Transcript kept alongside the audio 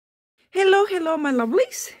Hello, my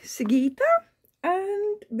lovelies, Sigita,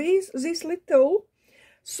 and with this little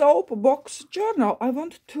soap box journal, I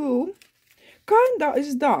want to, kinda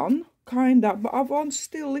is done, but I want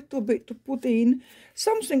still a little bit to put in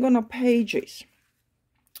something on the pages.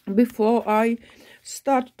 Before I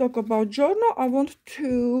start to talk about journal, I want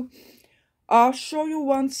to show you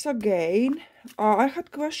once again. I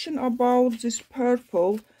had question about this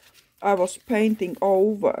purple I was painting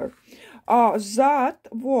over. That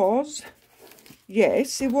was,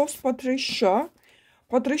 yes, it was Patricia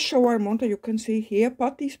Vermonter. You can see here,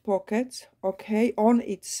 Patty's Pockets, okay, on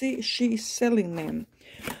it, see, she is selling them.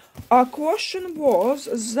 Our question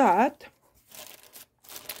was that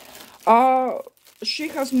she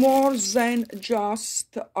has more than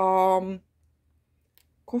just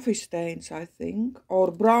coffee stains, I think,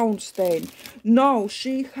 or brown stain. No,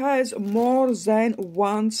 she has more than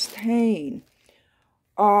one stain.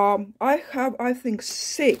 I have, I think,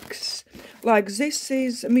 6. Like this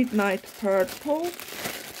is Midnight Purple.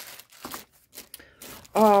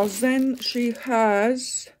 Then she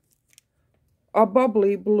has a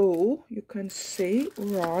bubbly blue, you can see,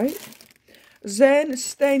 right? Then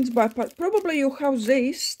Stains by Patty. Probably you have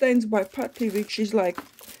this Stains by Patty, which is like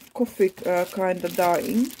coffee kind of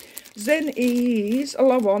dyeing. Then is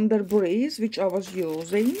Lavender Breeze, which I was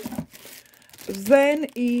using. Then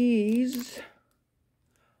is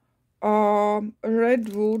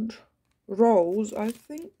Redwood Rose, I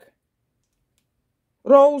think.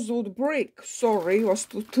 Rosewood Brick, sorry, was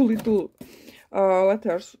two little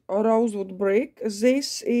letters. Rosewood Brick.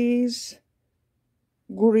 This is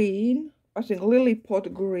green, I think, Lily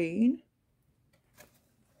Pot Green.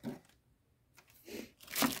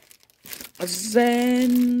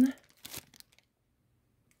 Then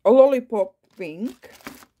a Lollipop Pink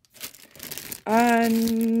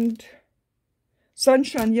and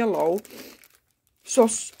Sunshine Yellow. So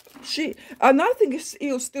she, and I think it's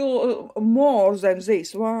still more than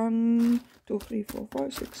this. 1, 2, 3, 4,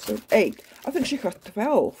 5, 6, 7, 8. I think she has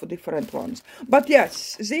 12 different ones. But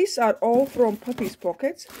yes, these are all from Patty's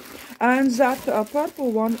Pockets, and that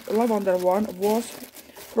purple one, lavender one, was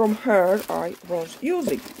from her I was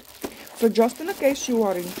using. So just in case you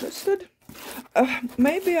are interested,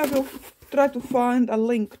 maybe I will try to find a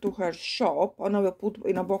link to her shop, and I will put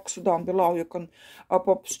in a box down below. You can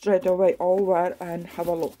pop straight away over and have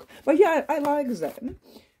a look. But yeah, I like them.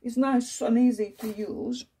 It's nice and easy to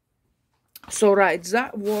use. So right,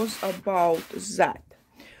 that was about that.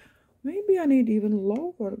 Maybe I need even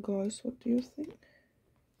lower, guys. What do you think?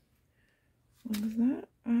 Like that,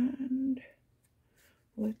 and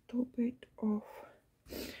a little bit of...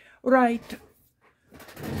 Right,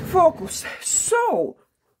 focus. So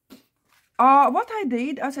what I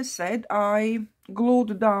did, as I said, I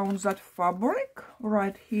glued down that fabric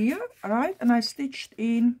right here, right, and I stitched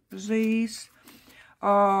in these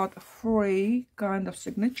 3 kind of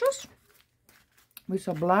signatures with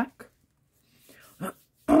a black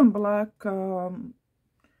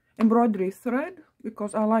embroidery thread,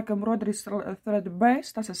 because I like embroidery thread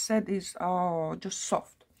best. As I said, is just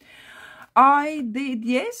soft. I did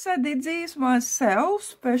this myself,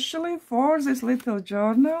 especially for this little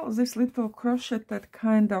journal, this little crocheted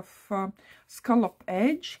kind of scallop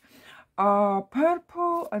edge,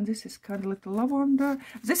 purple, and this is kind of little lavender.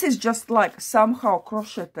 This is just like somehow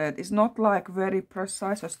crocheted. It's not like very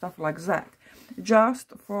precise or stuff like that.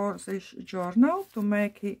 Just for this journal to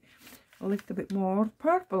make it a little bit more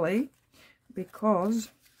purpley, because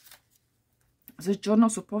this journal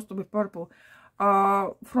is supposed to be purple.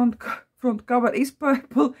 Front cover is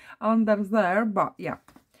purple under there, but yeah,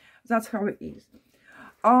 that's how it is.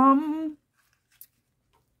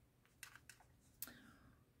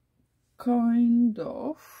 Kind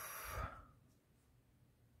of.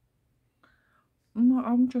 No,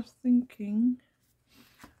 I'm just thinking.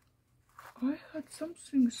 I had some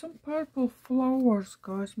purple flowers,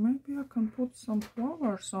 guys. Maybe I can put some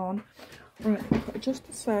flowers on. Right, just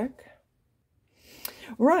a sec.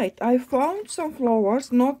 Right, I found some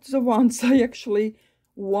flowers, not the ones I actually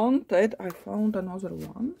wanted. I found another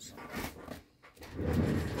ones.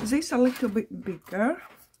 These are a little bit bigger,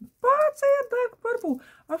 but they are dark purple.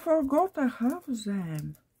 I forgot I have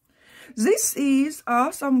them. This is,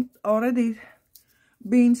 as I'm already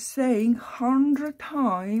been saying 100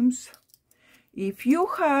 times, if you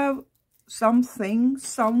have something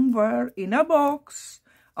somewhere in a box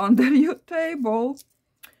under your table,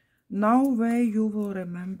 no way you will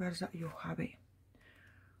remember that you have it.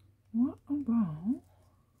 What about...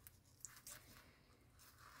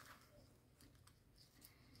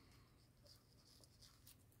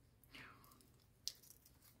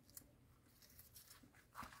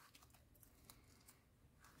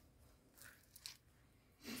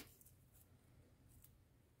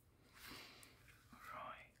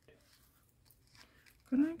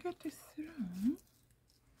 Can I get it through?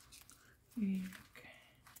 Okay.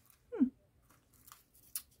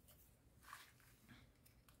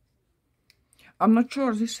 I'm not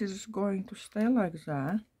sure this is going to stay like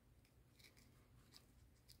that.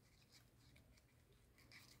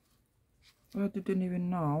 I didn't even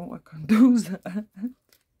know I can do that.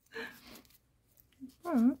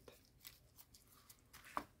 But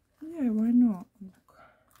yeah, why not?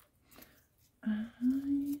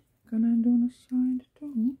 Can I do on the side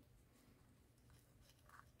too?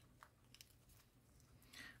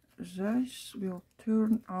 This will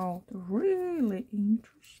turn out really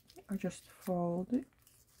interesting. I just fold it.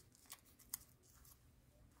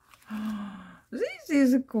 This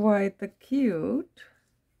is quite cute.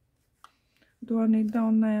 Do I need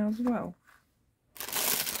down there as well?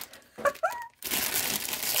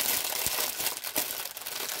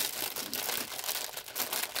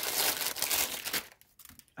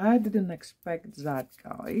 I didn't expect that,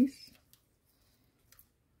 guys.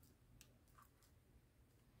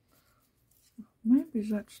 Maybe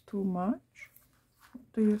that's too much.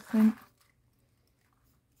 What do you think?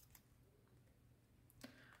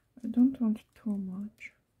 I don't want too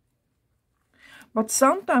much. But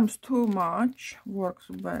sometimes too much works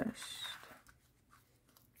best.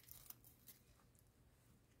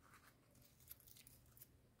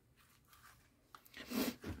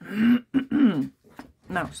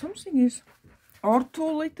 Now, something is or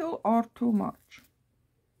too little or too much.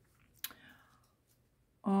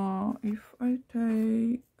 If I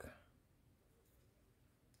take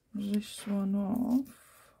this one off,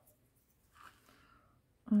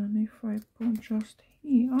 and if I put just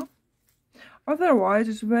here, otherwise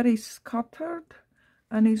it's very scattered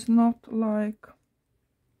and it's not like,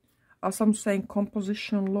 as I'm saying,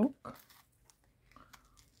 composition look.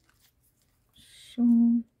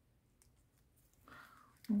 So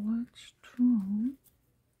let's try.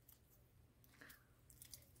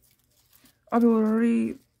 I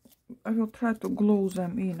will try to glue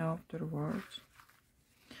them in afterwards.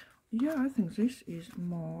 Yeah, I think this is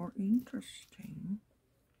more interesting.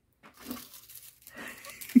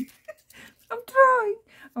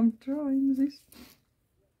 I'm trying this.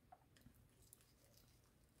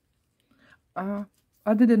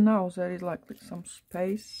 I didn't know there is like some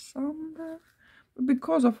space somewhere, but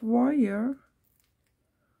because of wire,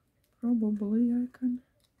 probably I can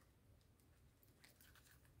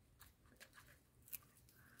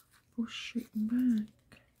push it back.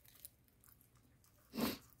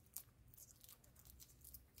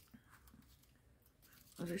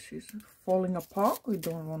 This is falling apart. We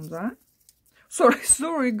don't want that.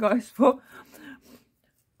 Sorry guys for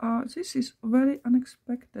this is very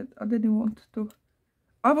unexpected. I didn't want to.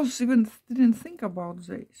 I didn't think about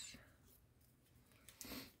this.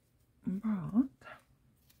 But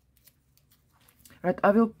right,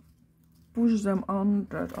 I will push them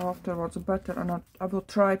under afterwards better, and I will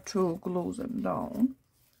try to glue them down.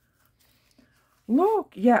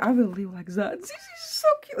 Look, yeah, I will leave like that. This is so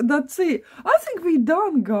cute. That's it. I think we're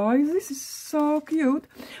done, guys. This is so cute.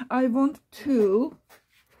 I want to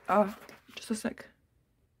just a sec.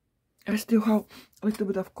 I still have a little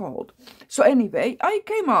bit of cold. So anyway, I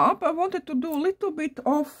came up. I wanted to do a little bit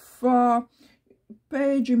of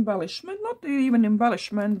page embellishment, not even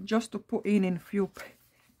embellishment, just to put in few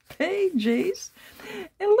pages.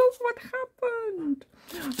 And look what happened.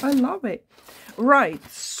 I love it. Right,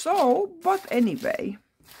 so, but anyway,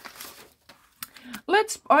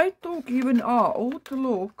 I took even out,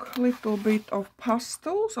 look, a little bit of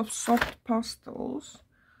pastels, of soft pastels,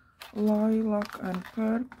 lilac and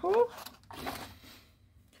purple,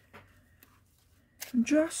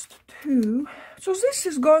 just two. So this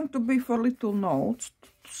is going to be for little notes to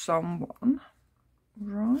someone,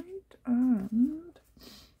 right? And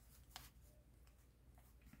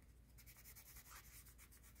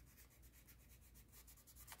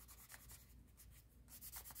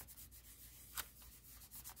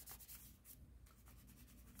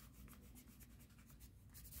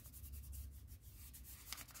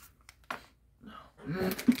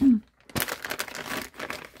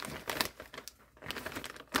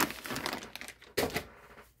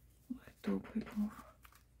little bit of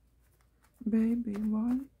baby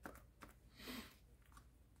wipe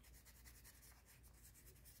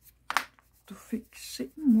to fix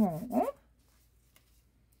it more.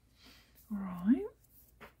 Right.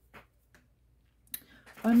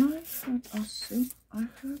 And I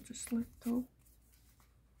had this little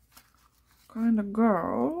kind of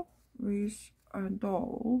girl with a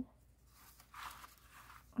doll,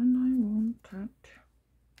 and I wanted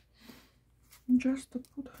just to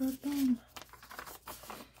put her down.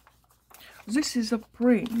 This is a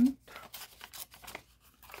print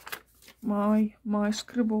my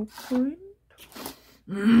scribble print.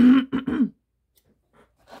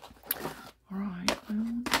 Right,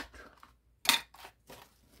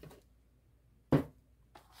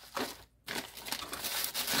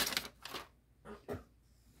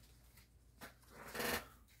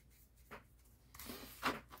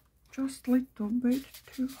 just little bit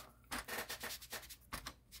too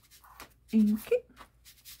inky.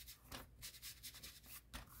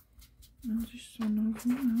 And this one as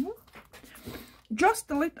well.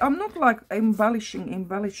 Just a little. I'm not like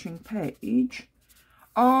embellishing page.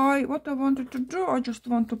 What I wanted to do, I just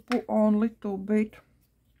want to put on little bit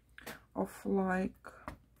of like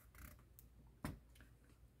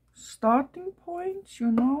starting points,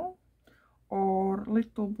 you know, or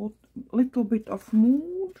little bit of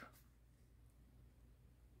mood.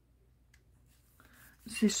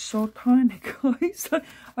 This is so tiny, guys.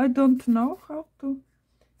 I don't know how to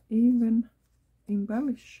even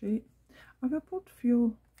embellish it. I will put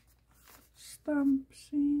few stamps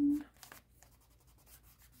in.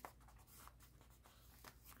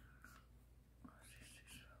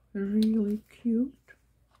 This is really cute.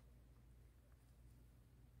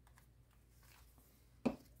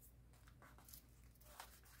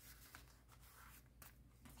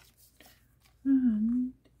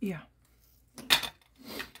 And yeah.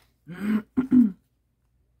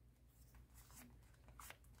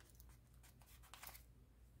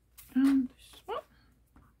 And this one.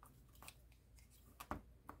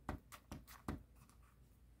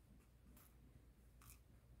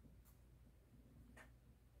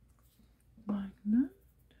 Like that.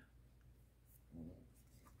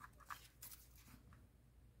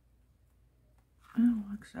 And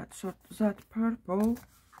like that. So that purple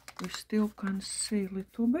we still can see a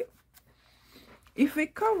little bit. If we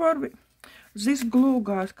cover with this glue,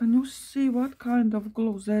 guys, can you see what kind of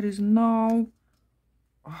glue? There is no...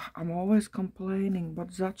 Oh, I'm always complaining,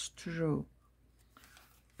 but that's true.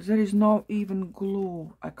 There is no even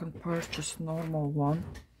glue. I can purchase normal one.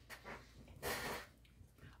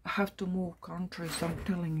 I have to move countries, I'm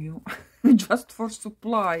telling you, just for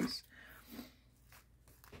supplies.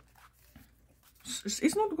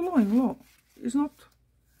 It's not gluing, look. It's not...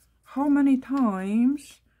 How many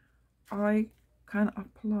times I can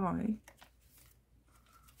apply.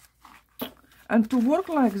 And to work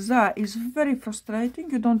like that is very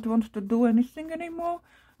frustrating. You don't want to do anything anymore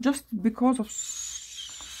just because of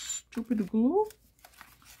stupid glue.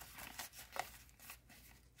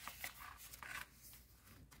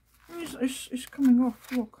 It's coming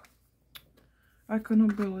off, look. I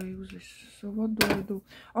cannot believe this. So what do I do?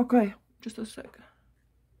 Okay, just a second.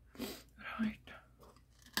 Right.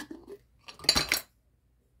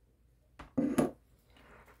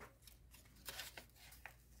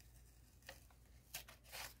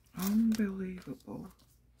 Unbelievable.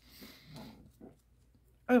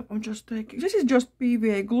 Oh, I'm just taking... This is just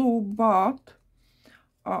PVA glue, but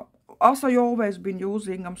as I always been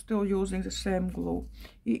using, I'm still using the same glue.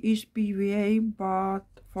 It is PVA, but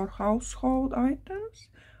for household items,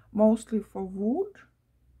 mostly for wood.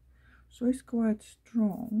 So it's quite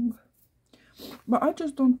strong. But I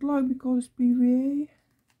just don't like because it's PVA.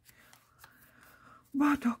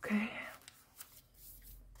 But okay.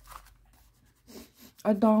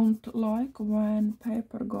 I don't like when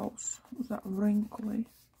paper goes that wrinkly.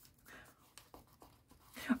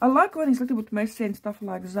 I like when it's a little bit messy and stuff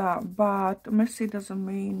like that, but messy doesn't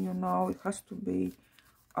mean, you know, it has to be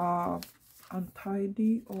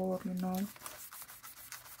untidy or, you know,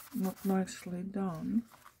 not nicely done.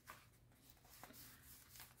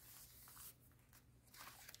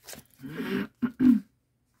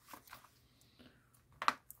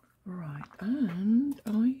 Right, and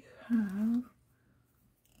I have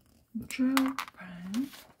gel pen.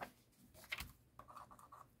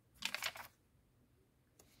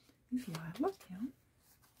 Is lilac, yeah.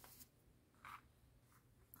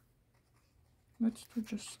 Let's do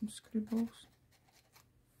just some scribbles.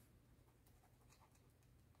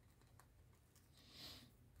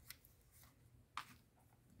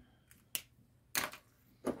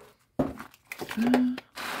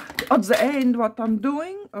 At the end, what I'm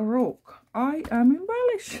doing, a rook. I am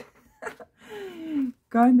embellishing.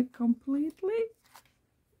 Kind of completely.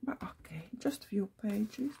 But okay, just a few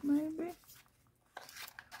pages maybe.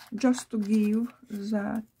 Just to give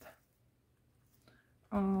that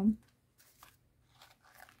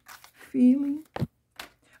feeling.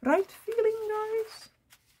 Right feeling, guys?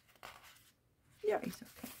 Yeah, it's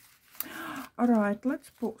okay. Alright, let's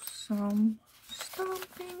put some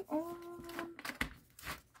stamping on.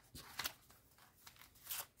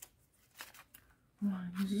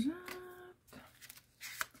 Like that.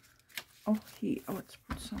 Oh, here, let's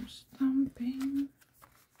put some stamping.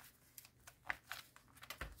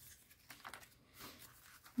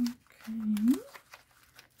 Okay.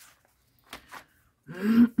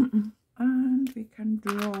 And we can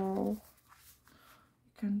draw.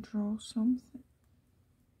 We can draw something.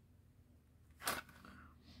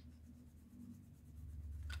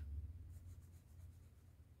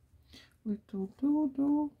 Little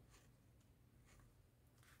doodle.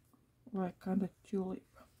 Like kind of tulip.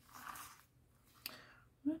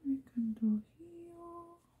 Then we can do here.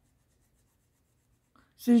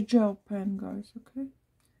 This is gel pen, guys, okay?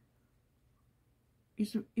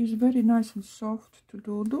 Is very nice and soft to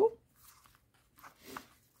doodle.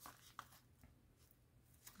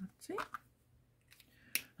 That's it.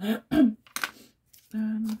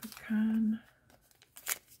 And we can.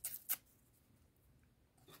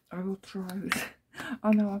 I will try this.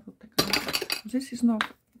 Oh no, I will take another. This is not.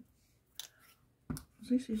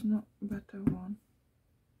 This is not better one.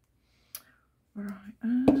 Right,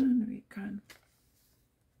 and we can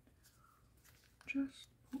just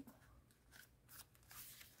put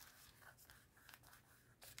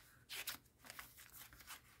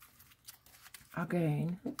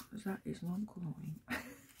again. That is not gluing.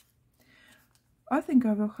 I think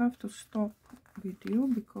I will have to stop video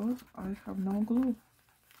because I have no glue.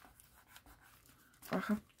 I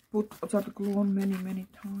have put that glue on many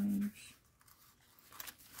times.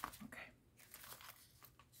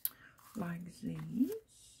 Like this,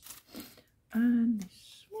 and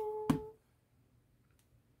this one.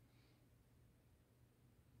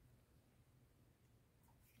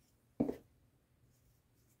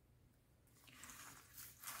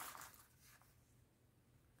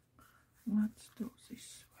 Let's do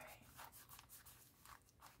this way.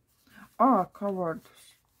 Ah,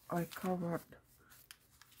 I covered.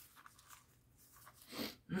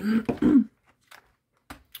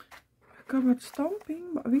 Covered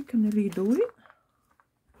stamping, but we can redo it.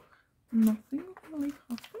 Nothing really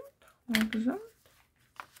happened, like that.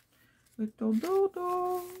 Little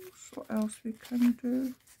doodles. What else we can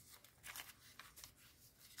do?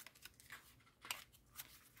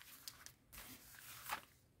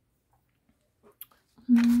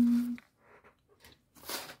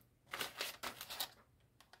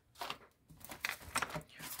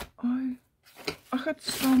 I had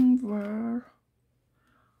somewhere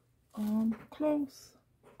clothes.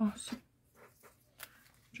 Oh, so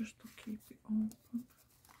just to keep it open.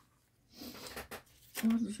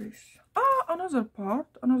 What's this? Ah, another part.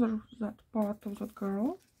 That part of that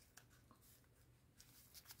girl.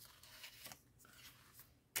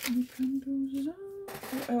 We can do that.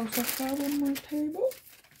 What else I have on my table?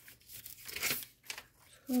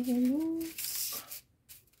 Let's have a look.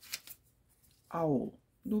 Owl.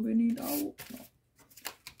 Do we need owl? No.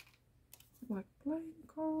 Like playing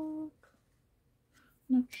card.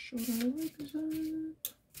 Not sure I like that.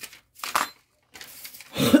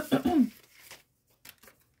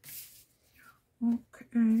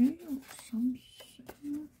 Okay,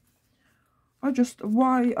 something.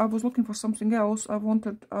 Why I was looking for something else. I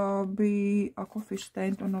wanted be a coffee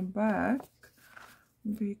stain on a back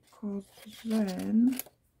because then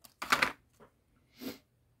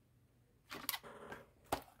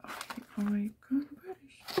I can. Where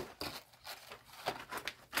is it?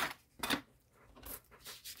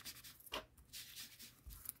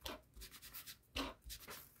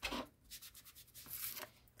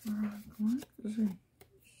 Right, like this.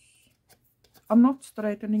 I'm not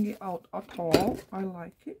straightening it out at all. I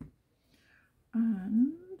like it.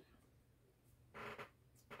 And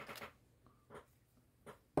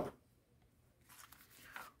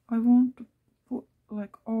I want to put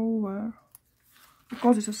like over,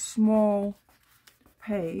 because it's a small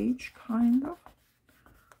page kind of.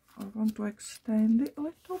 I want to extend it a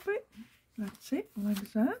little bit. That's it,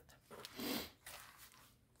 like that.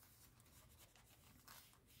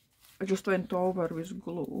 I just went over with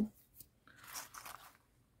glue.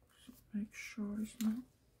 So make sure it's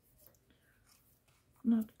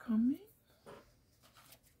not coming.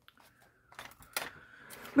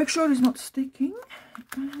 Make sure it's not sticking.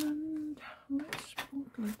 And let's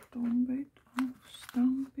put a little bit of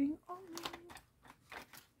stamping on it.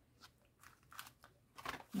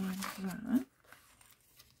 Like that.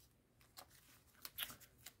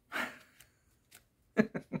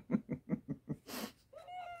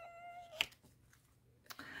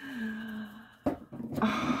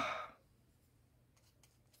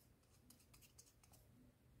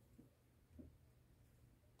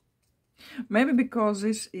 Maybe because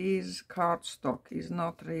this is cardstock, is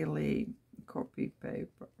not really copy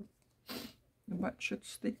paper, but should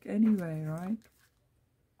stick anyway, right?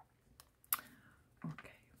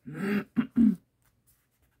 Okay.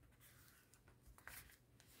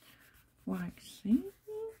 like this.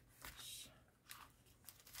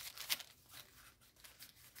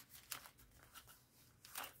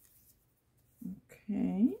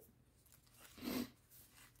 Okay.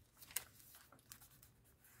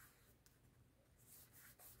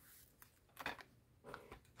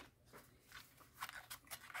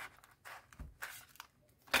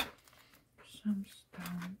 Some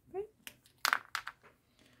stamping.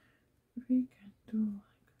 We can do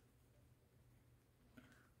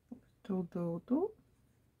like little doodle.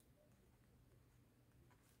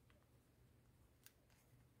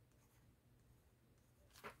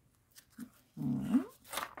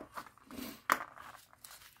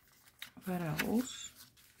 Where else?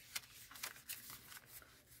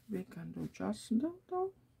 We can do just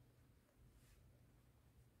doodle.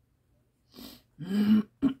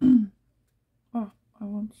 Oh, I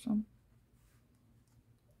want some.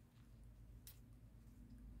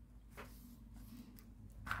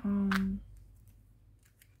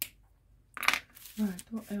 Right,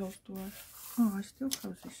 what else do I? Oh, I still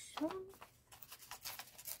have this one.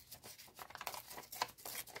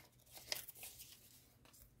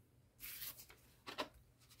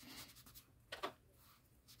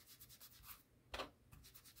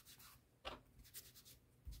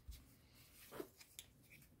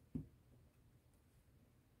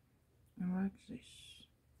 Like this.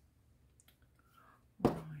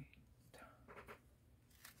 Right.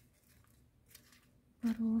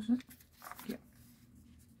 Where was it? Yeah.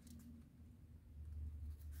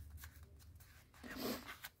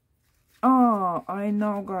 Oh, I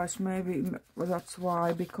know, guys, maybe that's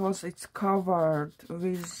why, because it's covered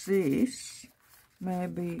with this.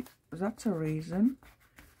 Maybe that's a reason.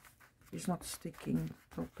 It's not sticking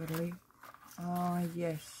properly. Ah,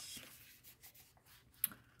 yes.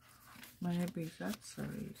 Maybe that's a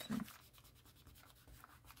reason.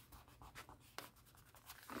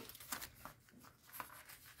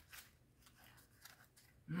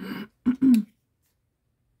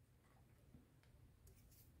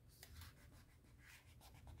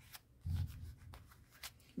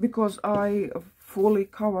 Because I fully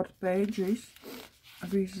covered pages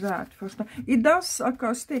with that first time. It does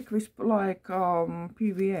stick with like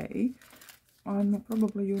PVA, and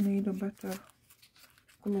probably you need a better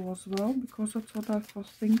glue as well, because that's what I was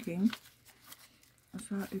thinking.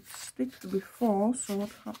 So it sticked before, so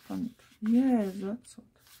what happened? Yes, that's what.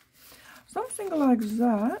 Something like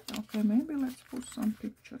that. Okay, maybe let's put some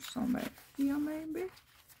pictures somewhere here, maybe.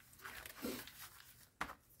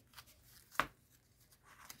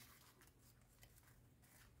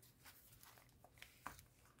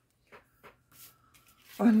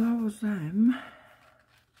 I love them.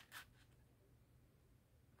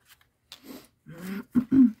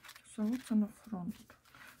 So what's on the front?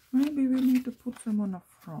 Maybe we need to put them on the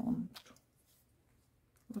front.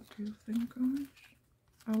 What do you think, guys?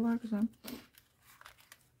 I like them.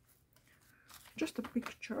 Just a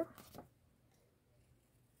picture.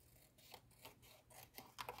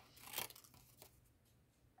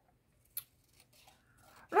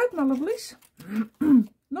 Right, my lovelies.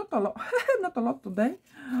 Not a lot, not a lot today.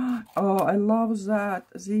 Oh, I love that.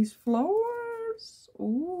 These flowers.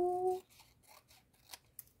 Ooh.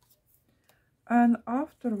 And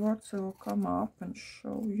afterwards I will come up and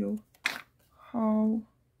show you how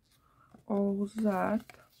all that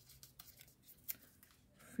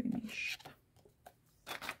finished.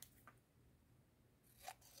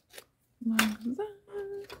 Like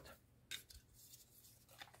that.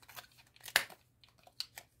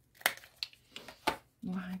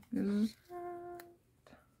 Like that.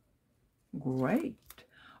 Great.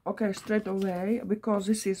 Okay, straight away, because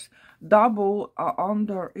this is double,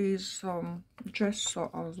 under is gesso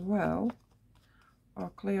as well,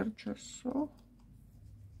 clear gesso.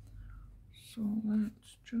 So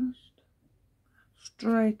let's just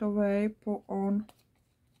straight away put on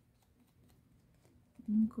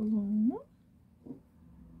glue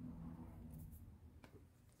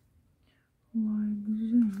like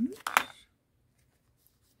this.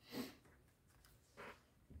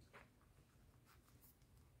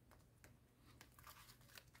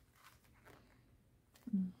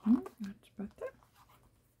 That's better.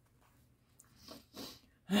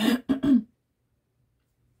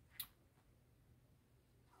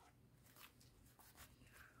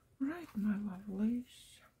 Right, my lovelies.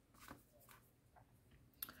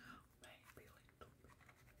 Maybe a little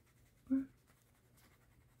bit.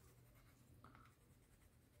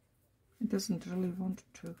 It doesn't really want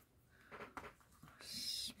to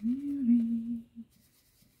smear it.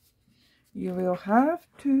 You will have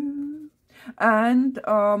to, and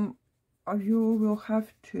you will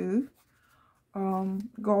have to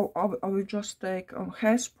I will just take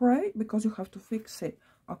hairspray because you have to fix it.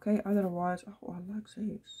 Okay, otherwise, oh, I like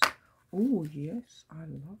this. Oh yes, I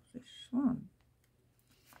love this one.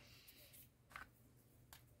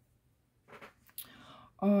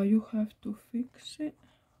 You have to fix it,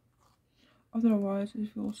 otherwise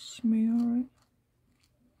it will smear it.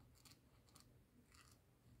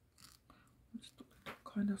 Let's do it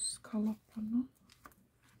kind of scallop on.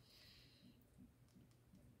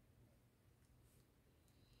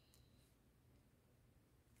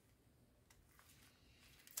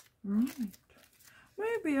 Right.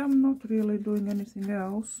 Maybe I'm not really doing anything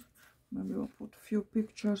else. Maybe I'll put a few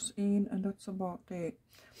pictures in and that's about it.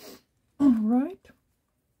 Right.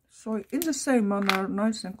 So in the same manner,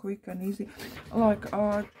 nice and quick and easy. Like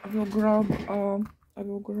I will grab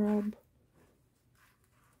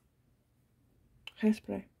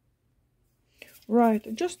hairspray.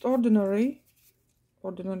 Right, just ordinary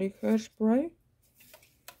hairspray.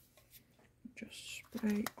 Just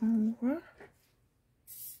spray over.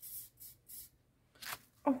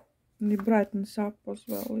 Oh, and it brightens up as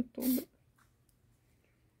well a little bit.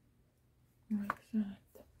 Like that.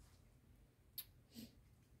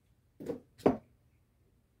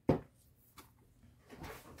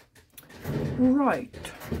 Right.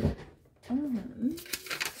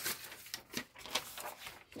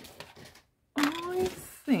 I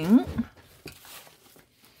think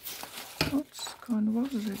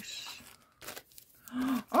what was this?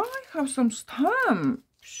 I have some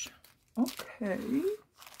stamps. Okay.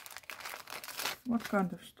 What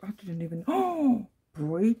kind of stuff? I didn't even. Oh,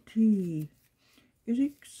 pretty. Is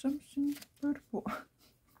it something purple?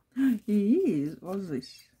 It is. What's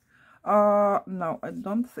this? No, I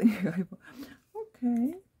don't think I.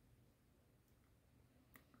 Okay.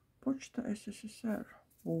 Почта СССР.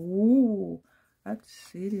 Oh, that's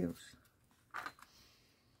serious.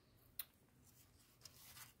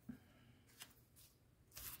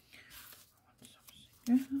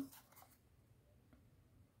 Yeah.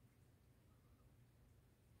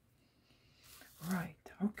 Right,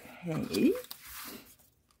 okay.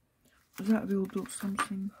 That will do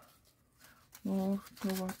something more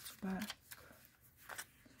towards back.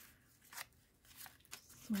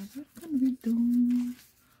 So what can we do?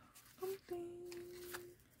 Something.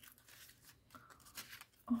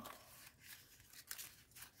 Oh.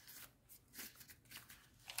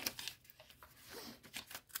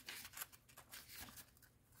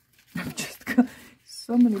 I've just got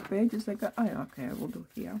so many pages I got. Okay, I will do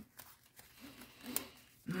here.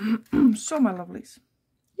 So my lovelies.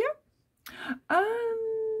 Yeah.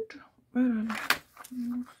 And where are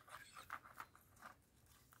they?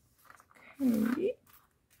 Okay.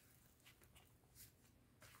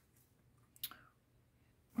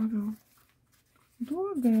 I will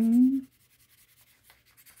do again.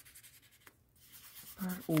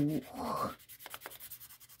 Oh.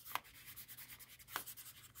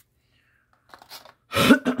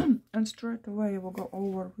 And straight away I will go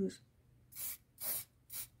over with.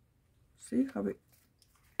 See how it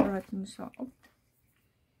brightens up.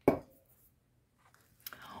 I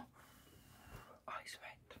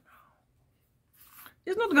sweat now.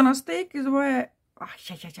 It's not gonna stick, it's where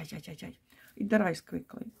it dries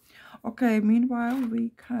quickly. Okay, meanwhile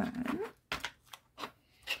we can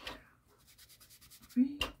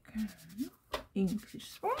ink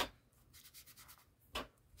this one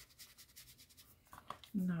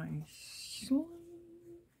nicely.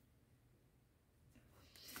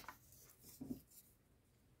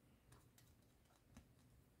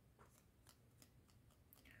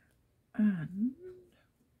 And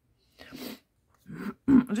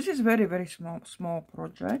this is very small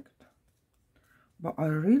project, but I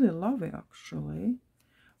really love it actually.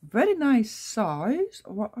 Very nice size,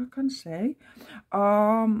 what I can say.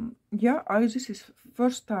 Yeah, this is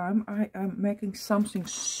first time I am making something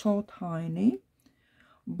so tiny,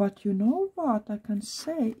 but you know what I can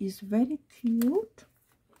say is very cute.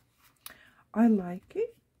 I like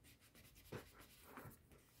it.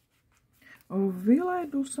 Will I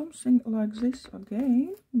do something like this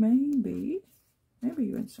again? Maybe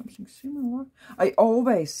even something similar. I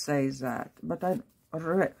always say that, but I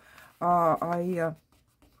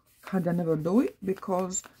kind of never do it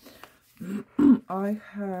because I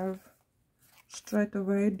have straight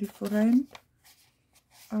away different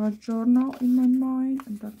journal in my mind,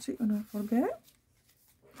 and that's it, and I forget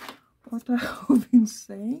what I have been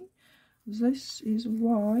saying. This is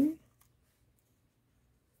why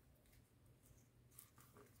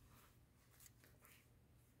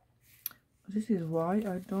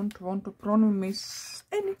I don't want to promise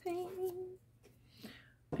anything.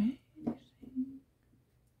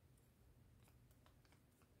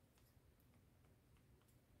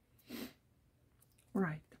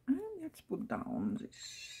 Right, and let's put down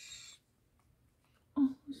this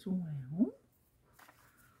as well.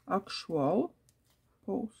 Actual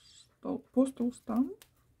postal stamp.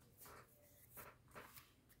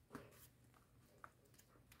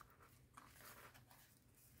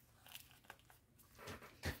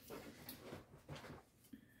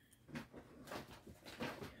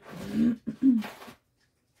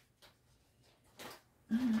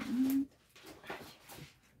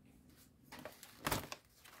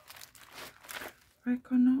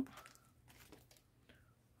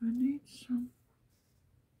 I need some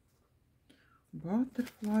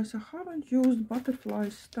butterflies. I haven't used butterfly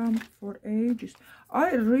stamp for ages.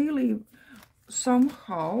 I really,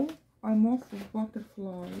 somehow, I'm off of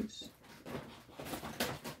butterflies.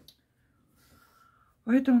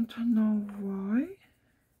 I don't know why.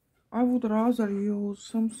 I would rather use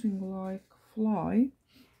something like fly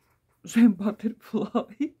than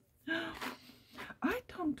butterfly. I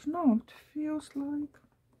don't know, it feels like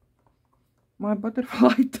my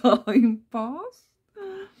butterfly time passed.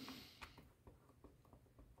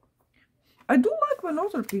 I do like when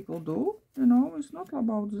other people do, you know, it's not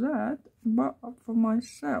about that, but for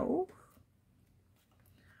myself,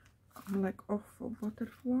 I'm like off for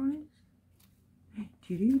butterflies.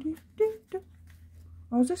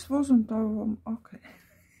 Oh, this wasn't, okay.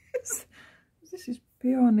 This is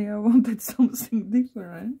peony, I wanted something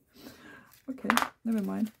different. Okay, never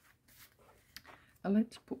mind.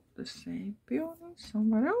 Let's put the same peony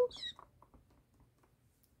somewhere else.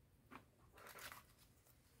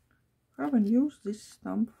 Haven't used this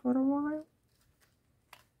stamp for a while.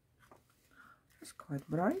 It's quite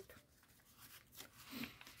bright.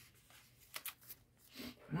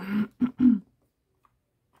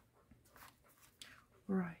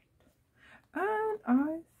 Right, and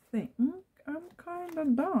I think I'm kind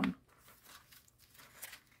of done.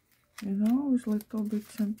 You know, with little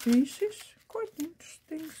bits and pieces. Quite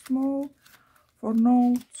interesting, small, for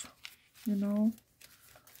notes, you know,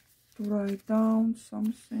 to write down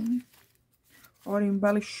something. Or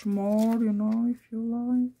embellish more, you know, if you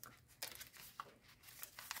like.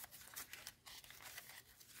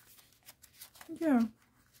 Yeah,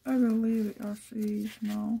 I will leave it as is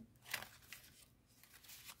now.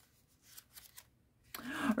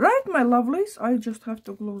 Right, my lovelies, I just have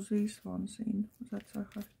to glue these ones in. That's I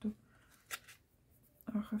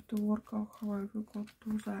have to work out how I will go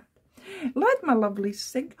do that. Right, my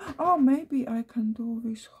lovelies, think. Oh, maybe I can do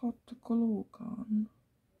this hot glue gun.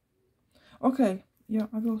 Okay, yeah,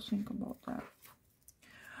 I will think about that.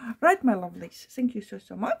 Right, my lovelies, thank you so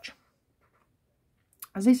much.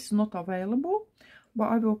 This is not available, but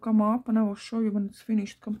I will come up and I will show you when it's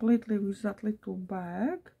finished completely with that little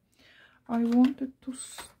bag. I wanted to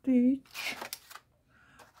stitch,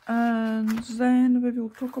 and then we will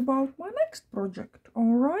talk about my next project.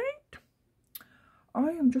 All right,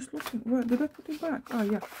 I am just looking. Where did I put it back? Oh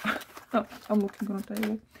yeah. I'm looking on the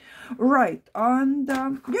table. Right, and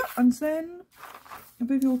yeah, and then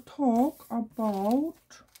we will talk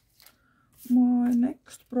about my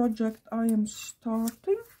next project I am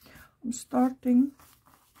starting. I'm starting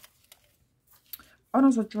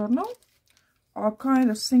another journal, a kind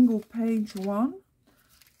of single page one,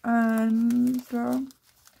 and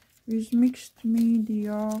with mixed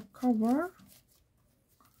media cover.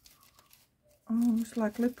 Oh, it's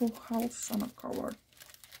like little house on a cover.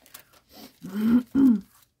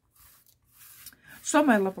 So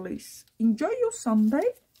my lovelies, enjoy your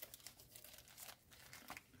Sunday,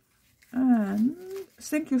 and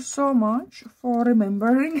thank you so much for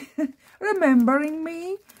remembering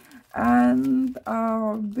me, and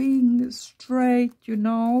being straight, you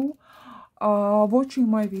know, watching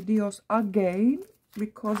my videos again,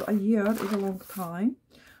 because a year is a long time.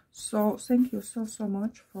 So thank you so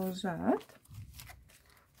much for that.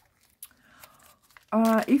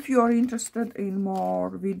 If you are interested in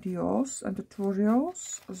more videos and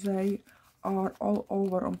tutorials, they are all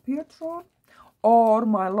over on Patreon, or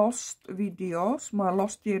my lost videos, my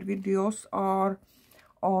last year videos are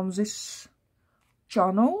on this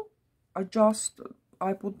channel.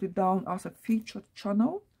 I put it down as a featured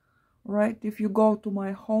channel, right? If you go to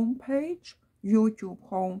my homepage, YouTube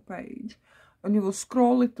homepage, and you will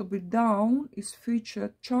scroll a little bit down, is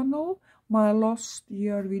featured channel, my last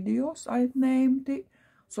year videos, I named it.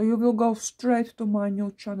 So you will go straight to my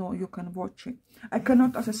new channel, you can watch it. I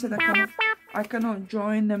cannot, as I said, I cannot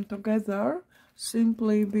join them together,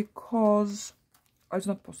 simply because it's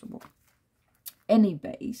not possible.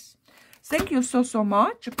 Anyways, Thank you so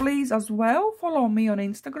much. Please as well follow me on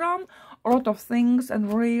Instagram. A lot of things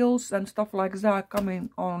and reels and stuff like that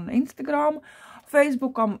coming on Instagram.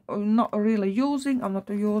 Facebook I'm not really using. I'm not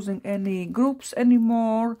using any groups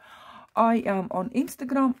anymore. I am on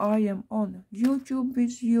Instagram. I am on YouTube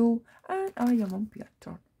with you. And I am on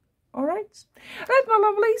Twitter. Alright? Right, my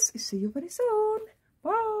lovelies. See you very soon.